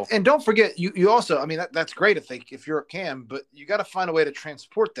 So and don't forget, you also, I mean, that's great if Europe can, but you got to find a way to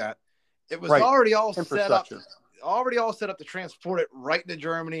transport that. It was already all set up. Already all set up to transport it right to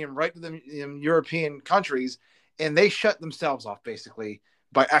Germany and right to the European countries, and they shut themselves off basically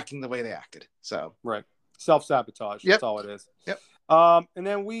by acting the way they acted. So self-sabotage. Yep. That's all it is. Yep. And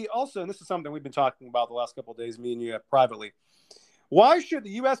then we also, and this is something we've been talking about the last couple of days, me and you privately. Why should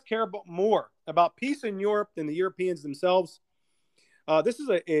the U.S. care more about peace in Europe than the Europeans themselves? This is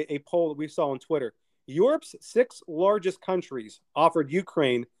a poll that we saw on Twitter. Europe's 6 largest countries offered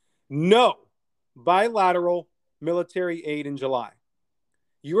Ukraine no bilateral military aid in July.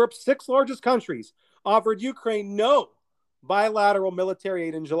 Europe's 6 largest countries offered Ukraine no bilateral military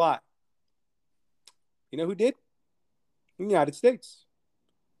aid in July. You know who did? The United States,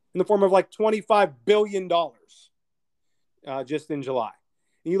 in the form of like $25 billion just in July.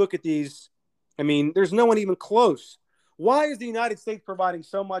 And you look at these, I mean, there's no one even close. Why is the United States providing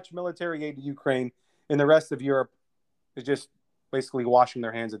so much military aid to Ukraine and the rest of Europe is just basically washing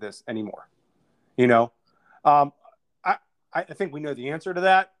their hands of this anymore? You know, I think we know the answer to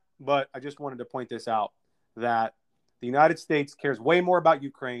that, but I just wanted to point this out, that the United States cares way more about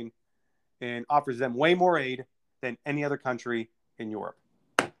Ukraine and offers them way more aid than any other country in Europe.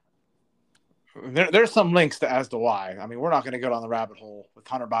 There's some links as to why. I mean, we're not going to go down the rabbit hole with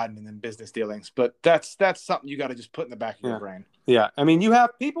Hunter Biden and then business dealings, but that's something you got to just put in the back of your brain. Yeah, I mean,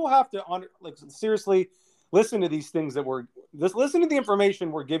 people have to seriously listen to these things listen to the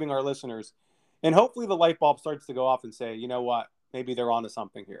information we're giving our listeners, and hopefully the light bulb starts to go off and say, you know what, maybe they're onto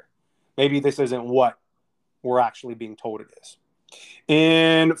something here. Maybe this isn't what we're actually being told it is.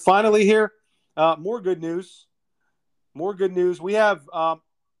 And finally, here, more good news. More good news. We have.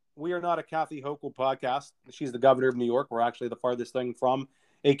 We are not a Kathy Hochul podcast. She's the governor of New York. We're actually the farthest thing from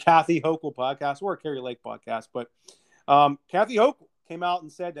a Kathy Hochul podcast or a Carrie Lake podcast. But Kathy Hochul came out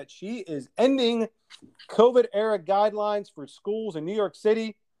and said that she is ending COVID-era guidelines for schools in New York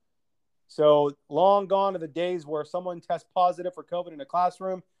City. So long gone are the days where someone tests positive for COVID in a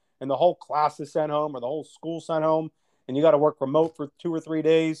classroom and the whole class is sent home or the whole school sent home, and you got to work remote for 2 or 3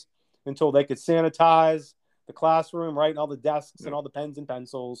 days until they could sanitize the classroom, right, and all the desks and all the pens and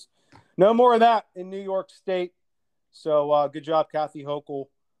pencils. No more of that in New York State. So good job, Kathy Hochul.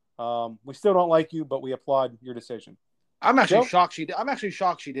 We still don't like you, but we applaud your decision. I'm actually shocked she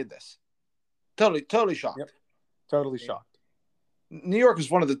did this. Totally shocked. Yep. Totally shocked. New York is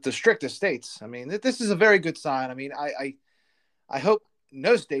one of the strictest states. I mean, this is a very good sign. I mean, I hope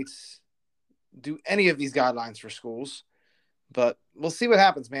no states do any of these guidelines for schools. But we'll see what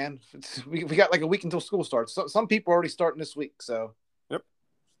happens, man. We got like a week until school starts. So, some people are already starting this week. So, yep.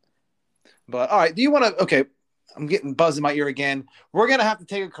 But all right, do you want to? Okay, I'm getting buzz in my ear again. We're gonna have to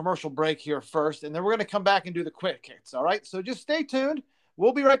take a commercial break here first, and then we're gonna come back and do the quick hits. All right, so just stay tuned.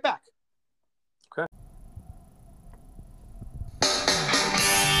 We'll be right back. Okay.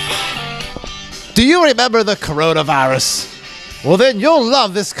 Do you remember the coronavirus? Well, then you'll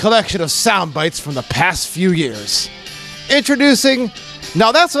love this collection of sound bites from the past few years. Introducing,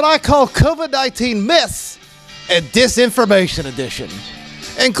 now that's what I call COVID-19 Myths and Disinformation Edition,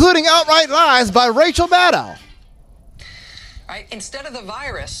 including outright lies by Rachel Maddow. Right? Instead of the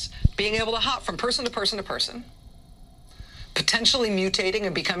virus being able to hop from person to person to person, potentially mutating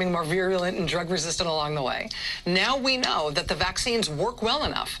and becoming more virulent and drug resistant along the way, now we know that the vaccines work well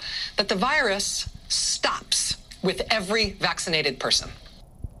enough that the virus stops with every vaccinated person.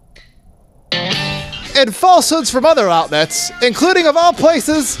 And falsehoods from other outlets, including, of all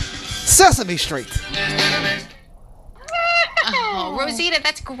places, Sesame Street. Oh, Rosita,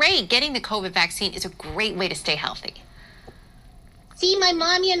 that's great. Getting the COVID vaccine is a great way to stay healthy. See, my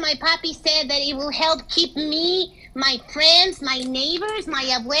mommy and my papi said that it will help keep me, my friends, my neighbors, my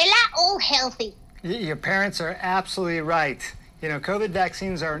abuela, all healthy. Your parents are absolutely right. You know, COVID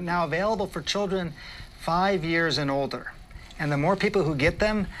vaccines are now available for children 5 years and older. And the more people who get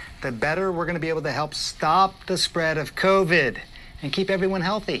them, the better we're going to be able to help stop the spread of COVID and keep everyone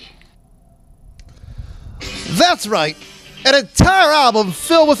healthy. That's right. An entire album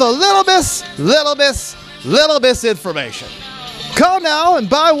filled with a little misinformation. Call now and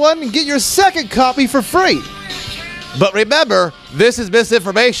buy one and get your second copy for free. But remember, this is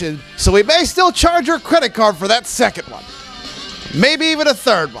misinformation, so we may still charge your credit card for that second one. Maybe even a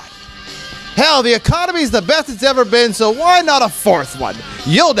third one. Hell, the economy's the best it's ever been, so why not a fourth one?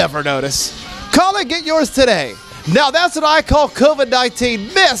 You'll never notice. Call and get yours today. Now that's what I call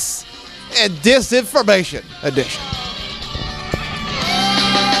COVID-19 mis- and disinformation edition.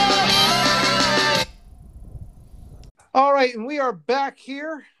 All right, and we are back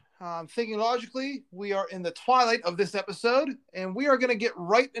here. Thinking logically, we are in the twilight of this episode, and we are going to get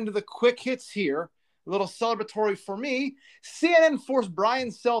right into the quick hits here. A little celebratory for me. CNN forced Brian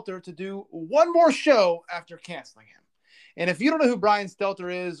Stelter to do one more show after canceling him. And if you don't know who Brian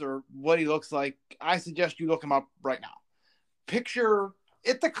Stelter is or what he looks like, I suggest you look him up right now. Picture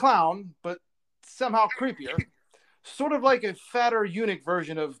It the Clown, but somehow creepier. Sort of like a fatter eunuch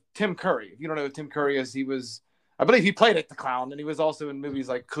version of Tim Curry. If you don't know who Tim Curry is, I believe he played It the Clown, and he was also in movies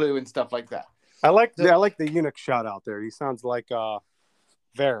like Clue and stuff like that. I like the eunuch shot out there. He sounds like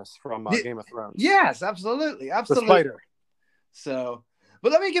Varys from Game of Thrones. Yes, absolutely. The spider. So,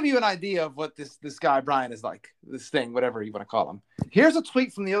 but let me give you an idea of what this guy Brian is like. This thing, whatever you want to call him. Here's a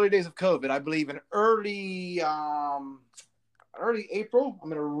tweet from the early days of COVID. I believe in early April. I'm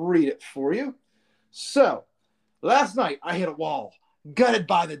going to read it for you. So, last night I hit a wall, gutted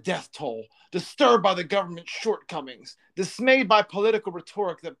by the death toll, disturbed by the government's shortcomings, dismayed by political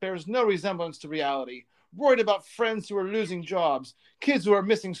rhetoric that bears no resemblance to reality, worried about friends who are losing jobs, kids who are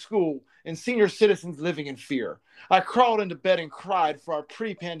missing school, and senior citizens living in fear. I crawled into bed and cried for our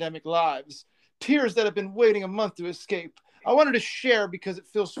pre-pandemic lives, tears that have been waiting a month to escape. I wanted to share because it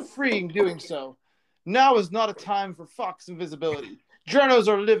feels freeing doing so. Now is not a time for Fox invisibility. Journos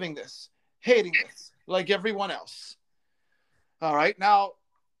are living this, hating this, like everyone else. All right, now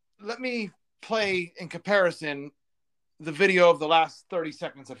let me play in comparison the video of the last 30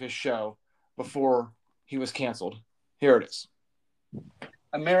 seconds of his show before he was canceled. Here it is.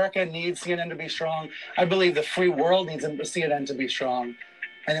 America needs CNN to be strong. I believe the free world needs CNN to be strong,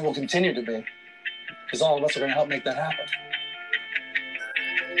 and it will continue to be, because all of us are going to help make that happen.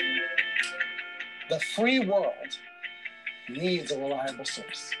 The free world needs a reliable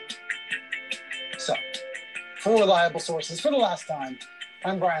source. So, for reliable sources, for the last time,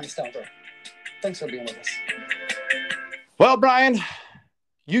 I'm Brian Stelter. Thanks for being with us. Well, Brian,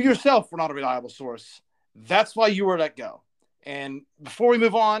 you yourself were not a reliable source. That's why you were let go. And before we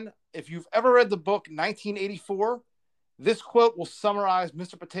move on, if you've ever read the book 1984, this quote will summarize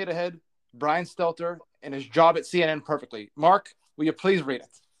Mr. Potato Head, Brian Stelter, and his job at CNN perfectly. Mark, will you please read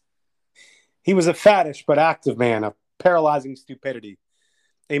it? He was a fattish but active man of paralyzing stupidity,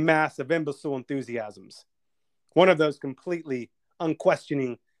 a mass of imbecile enthusiasms. One of those completely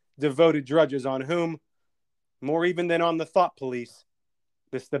unquestioning, devoted drudges on whom, more even than on the thought police,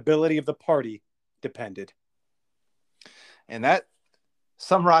 the stability of the party depended. And that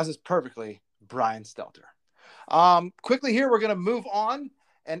summarizes perfectly Brian Stelter. Quickly here, we're going to move on.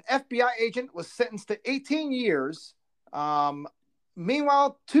 An FBI agent was sentenced to 18 years.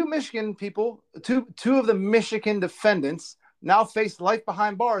 Meanwhile, two of the Michigan defendants now face life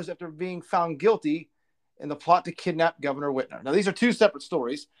behind bars after being found guilty in the plot to kidnap Governor Whitmer. Now, these are two separate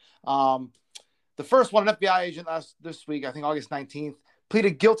stories. The first one, an FBI agent this week, I think August 19th,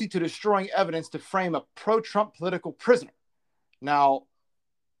 pleaded guilty to destroying evidence to frame a pro-Trump political prisoner. Now,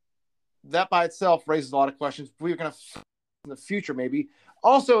 that by itself raises a lot of questions. We're going to in the future, maybe.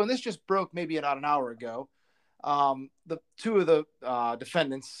 Also, and this just broke maybe about an hour ago, the two of the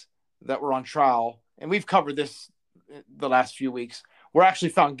defendants that were on trial, and we've covered this the last few weeks, were actually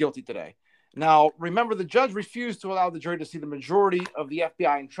found guilty today. Now, remember, the judge refused to allow the jury to see the majority of the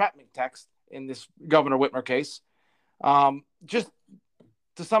FBI entrapment text in this Governor Whitmer case. Just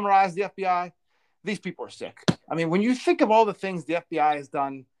to summarize the FBI, these people are sick. I mean, when you think of all the things the FBI has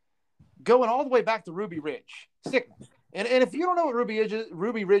done, going all the way back to Ruby Ridge, sickness. And if you don't know what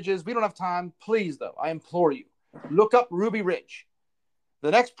Ruby Ridge is, we don't have time. Please, though, I implore you, look up Ruby Ridge.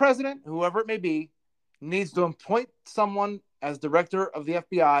 The next president, whoever it may be, needs to appoint someone as director of the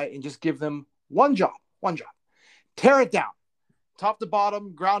FBI and just give them one job. Tear it down, top to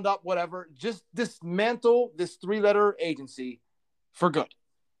bottom, ground up, whatever. Just dismantle this three-letter agency for good.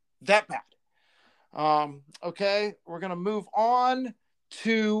 That bad. Okay, we're going to move on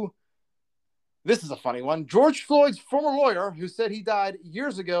to This is a funny one. George Floyd's former lawyer, who said he died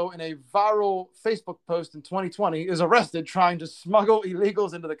years ago in a viral Facebook post in 2020, is arrested trying to smuggle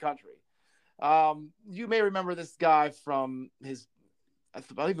illegals into the country. You may remember this guy from I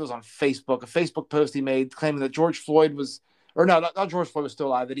believe it was on Facebook, a Facebook post he made claiming that George Floyd was, or no, not George Floyd was still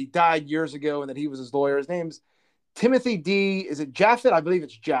alive, that he died years ago and that he was his lawyer. His name's Timothy D. Is it Jaffet? I believe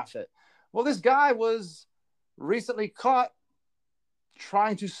it's Jaffet. Well, this guy was recently caught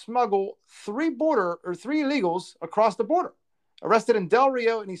trying to smuggle three illegals across the border, arrested in Del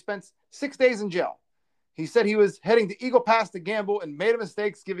Rio, and he spent 6 days in jail. He said he was heading to Eagle Pass to gamble and made a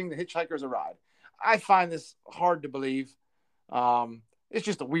mistake giving the hitchhikers a ride. I find this hard to believe. It's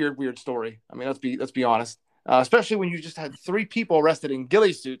just a weird story. I mean, let's be honest, especially when you just had 3 people arrested in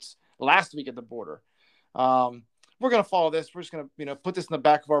ghillie suits last week at the border. We're going to follow this. We're just going to, put this in the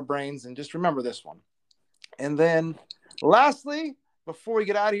back of our brains and just remember this one. And then lastly, before we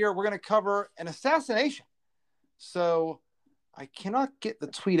get out of here, we're going to cover an assassination. So I cannot get the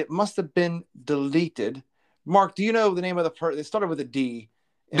tweet. It must have been deleted. Mark, do you know the name of the person? They started with a D.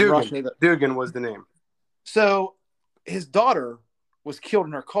 Dugan was the name. So his daughter was killed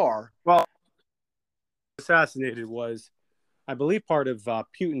in her car. Well, assassinated was, I believe, part of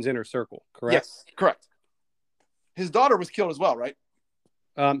Putin's inner circle, correct? Yes, correct. His daughter was killed as well, right?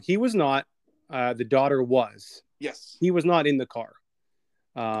 He was not. The daughter was. Yes. He was not in the car.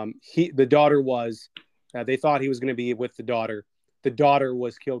 The daughter was. They thought he was going to be with the daughter. The daughter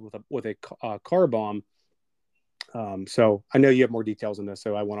was killed with a car bomb. So I know you have more details on this,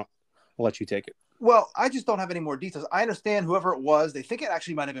 so I'll let you take it. Well, I just don't have any more details. I understand whoever it was, they think it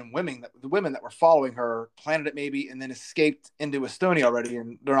actually might have been the women that were following her, planted it maybe, and then escaped into Estonia already,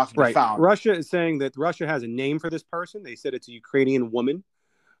 and they're not going to be found. Russia is saying that Russia has a name for this person. They said it's a Ukrainian woman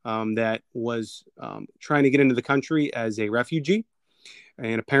that was trying to get into the country as a refugee.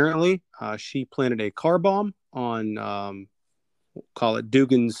 And apparently she planted a car bomb on, call it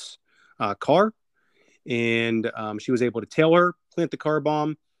Dugan's car. And she was able to tail her, plant the car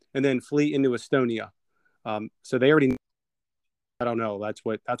bomb, and then flee into Estonia. So they already, I don't know. That's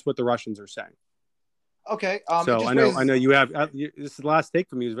what the Russians are saying. Okay. So I know you have, this is the last take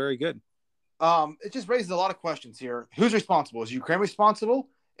from you is very good. It just raises a lot of questions here. Who's responsible? Is Ukraine responsible?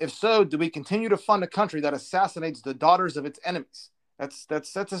 If so, do we continue to fund a country that assassinates the daughters of its enemies? That's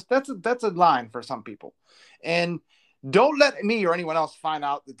a line for some people. And don't let me or anyone else find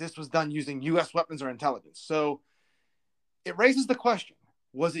out that this was done using U.S. weapons or intelligence. So it raises the question,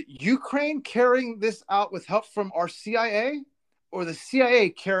 was it Ukraine carrying this out with help from our CIA, or the CIA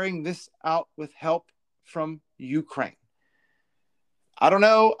carrying this out with help from Ukraine? I don't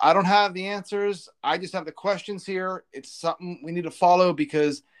know. I don't have the answers. I just have the questions here. It's something we need to follow,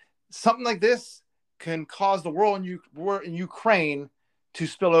 because something like this can cause the war in Ukraine to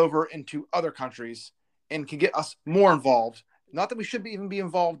spill over into other countries and can get us more involved. Not that we should even be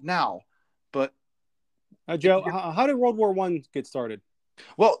involved now, but Joe, how did World War I get started?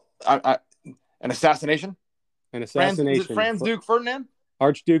 Well, an assassination. An assassination. Franz Duke Ferdinand?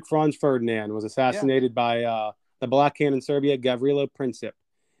 Archduke Franz Ferdinand was assassinated by the Black Hand in Serbia, Gavrilo Princip.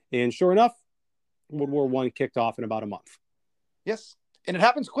 And sure enough, World War I kicked off in about a month. Yes. And it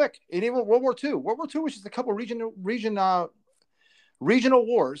happens quick. And even World War II. World War II was just a couple of regional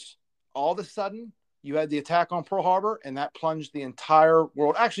wars. All of a sudden, you had the attack on Pearl Harbor, and that plunged the entire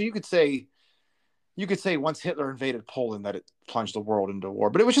world. Actually, you could say once Hitler invaded Poland that it plunged the world into war.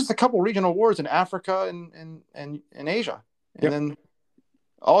 But it was just a couple of regional wars in Africa and Asia. And then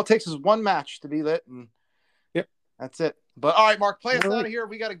all it takes is one match to be lit, and that's it. But all right, Mark, play us out of here.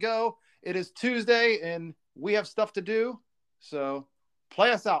 We got to go. It is Tuesday, and we have stuff to do. So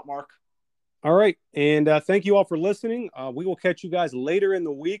play us out, Mark. All right. And thank you all for listening. We will catch you guys later in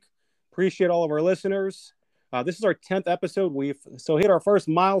the week. Appreciate all of our listeners. This is our 10th episode. We've hit our first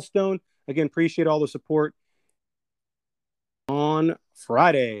milestone. Again, appreciate all the support on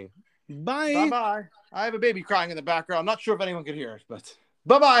Friday. Bye. Bye-bye. I have a baby crying in the background. Not sure if anyone could hear it, but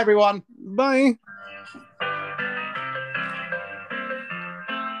bye-bye, everyone. Bye.